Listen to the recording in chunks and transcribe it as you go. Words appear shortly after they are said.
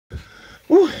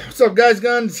Whew. What's up, guys?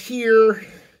 Guns here.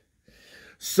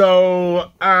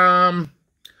 So, I've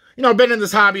been in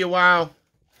this hobby a while.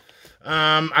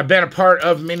 I've been a part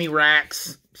of mini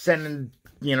racks, sending,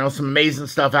 some amazing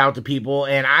stuff out to people.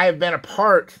 And I have been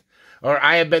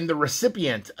I have been the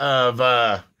recipient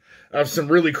of some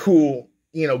really cool,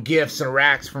 gifts and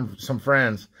racks from some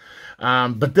friends.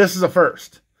 But this is a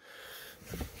first.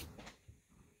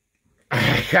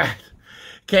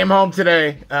 Came home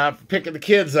today, picking the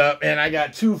kids up, and I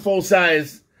got 2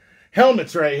 full-size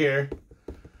helmets right here,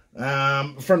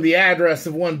 from the address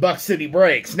of one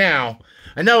BuckCityBreaks. Now,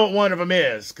 I know what one of them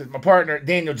is, because my partner,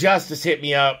 Daniel Justice, hit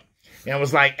me up, and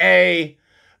was like, hey,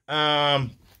 I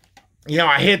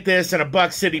hit this in a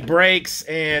BuckCityBreaks,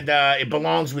 and it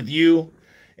belongs with you,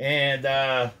 and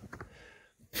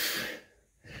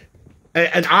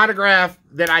an autograph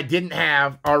that I didn't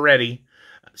have already.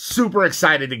 Super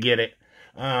excited to get it.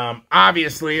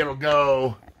 Obviously, it'll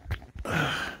go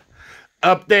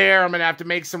up there. I'm going to have to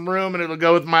make some room, and it'll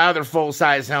go with my other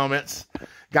full-size helmets.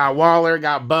 Got Waller,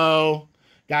 got Bo,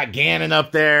 got Gannon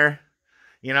up there.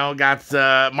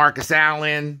 Got Marcus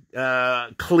Allen,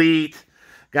 cleat.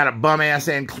 Got a bum-ass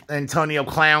Antonio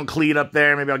Clown cleat up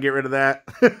there. Maybe I'll get rid of that.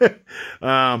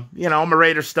 I'm a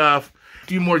Raider stuff. A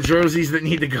few more jerseys that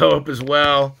need to go up as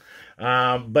well.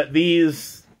 But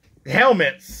these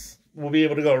helmets will be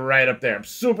able to go right up there. I'm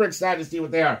super excited to see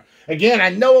what they are. Again, I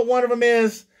know what one of them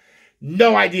is.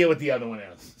 No idea what the other one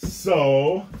is.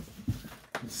 So,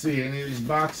 let's see. Any of these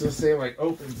boxes say, like,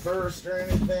 open first or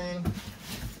anything?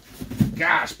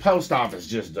 Gosh, post office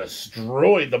just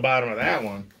destroyed the bottom of that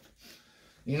one.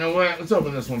 You know what? Let's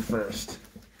open this one first.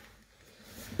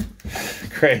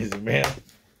 Crazy, man.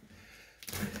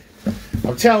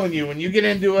 I'm telling you, when you get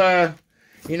into,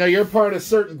 you're part of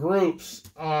certain groups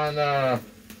on,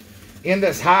 in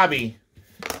this hobby,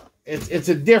 it's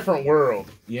a different world,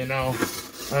 The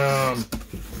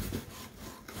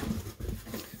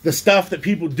stuff that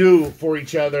people do for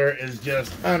each other is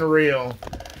just unreal.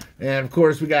 And, of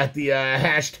course, we got the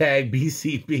hashtag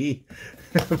BCB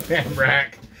fan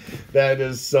rack. That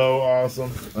is so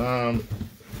awesome.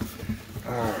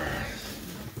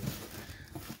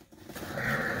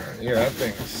 Yeah, that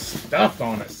thing is stuffed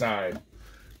on its side.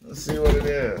 Let's see what it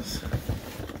is.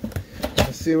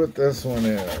 Let's see what this one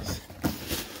is.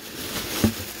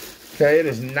 Okay, it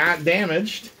is not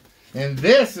damaged. And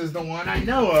this is the one I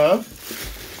know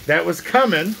of that was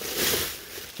coming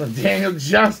from Daniel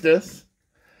Justice.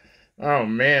 Oh,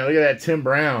 man, look at that Tim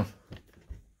Brown.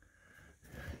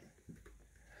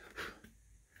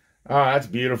 Oh, that's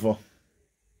beautiful.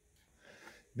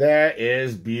 That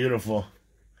is beautiful.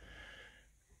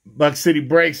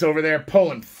 BuckCityBreaks over there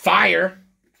pulling fire.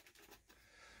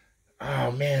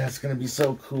 Oh man, that's gonna be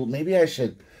so cool. Maybe I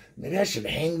should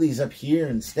hang these up here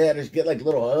instead. Just get like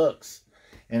little hooks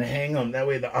and hang them. That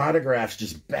way the autographs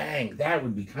just bang. That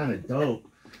would be kind of dope.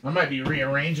 I might be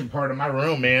rearranging part of my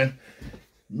room, man.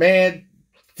 Man,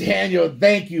 Daniel,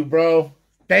 thank you, bro.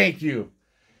 Thank you.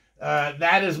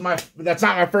 That's not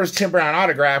my first Tim Brown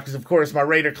autograph, because of course my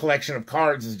Raider collection of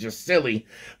cards is just silly.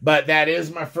 But that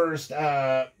is my first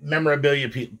memorabilia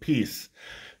piece.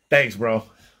 Thanks, bro.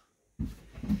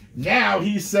 Now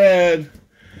he said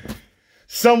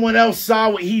someone else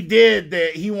saw what he did,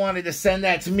 that he wanted to send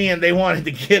that to me, and they wanted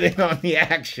to get in on the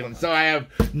action. So I have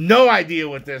no idea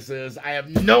what this is. I have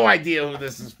no idea who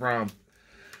this is from.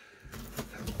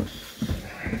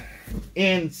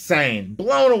 Insane.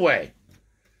 Blown away.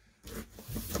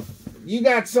 You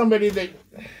got somebody that...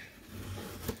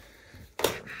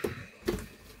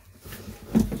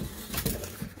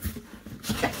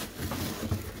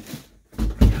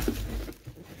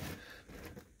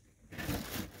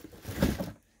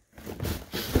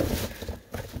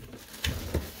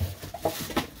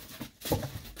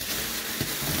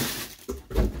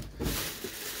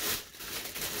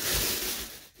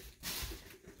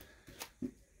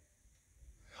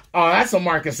 Oh, that's a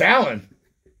Marcus Allen.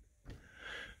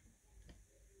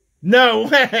 No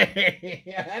way.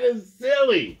 That is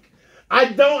silly.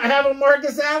 I don't have a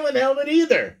Marcus Allen helmet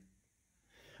either.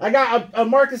 I got a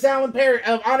Marcus Allen pair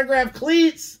of autographed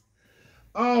cleats.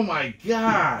 Oh my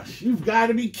gosh. You've got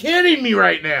to be kidding me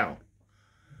right now.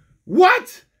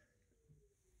 What?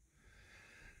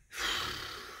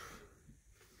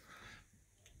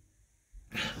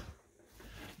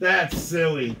 That's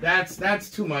silly. That's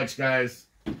too much, guys.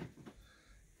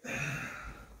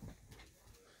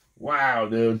 Wow,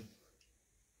 dude.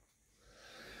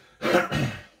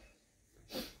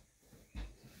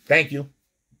 Thank you.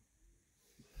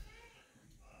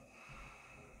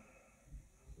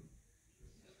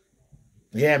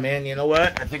 Yeah, man, you know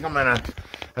what? I think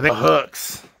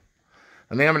hooks.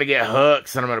 I think I'm going to get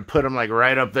hooks, and I'm going to put them, like,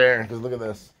 right up there. Because look at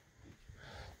this.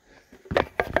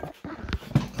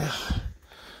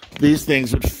 These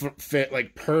things would fit,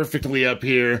 like, perfectly up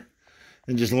here.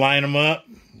 And just line them up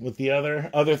with the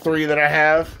other three that I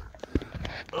have.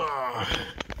 Ugh.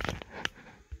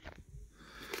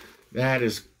 That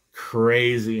is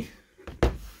crazy.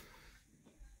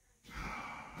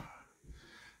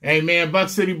 Hey, man,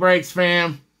 BuckCityBreaks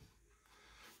fam.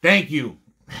 Thank you.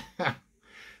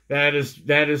 That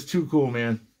is too cool,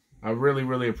 man. I really,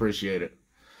 really appreciate it.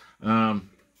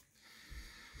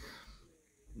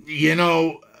 You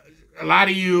know, a lot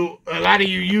of you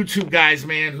YouTube guys,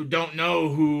 man, who don't know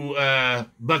who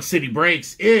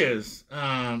BuckCityBreaks is,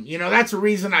 you know, that's a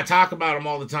reason I talk about them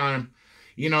all the time.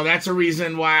 You know, that's a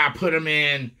reason why I put them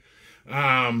in,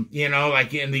 you know,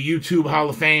 like in the YouTube Hall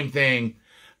of Fame thing.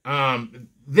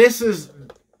 This is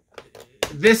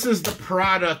the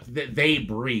product that they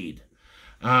breed.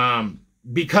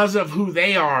 Because of who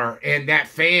they are and that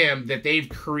fam that they've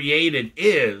created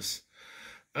is,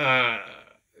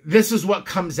 this is what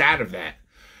comes out of that.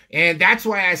 And that's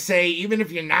why I say, even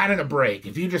if you're not in a break,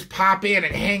 if you just pop in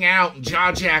and hang out and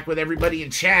jaw jack with everybody in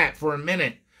chat for a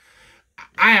minute,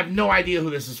 I have no idea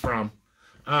who this is from.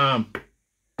 I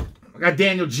got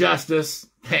Daniel Justice.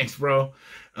 Thanks, bro.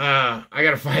 I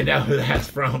got to find out who that's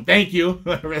from. Thank you.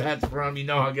 Whoever that's from, you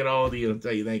know I'll get all of you. I'll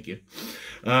tell you thank you.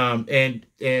 And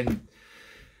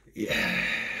yeah,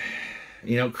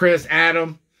 you know, Chris,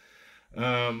 Adam,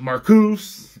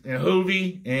 Marcus, and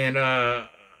Hoovy, and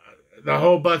the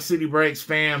whole BuckCityBreaks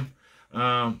fam.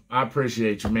 I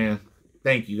appreciate you, man.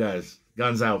 Thank you, guys.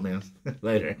 Guns out, man.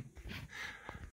 Later.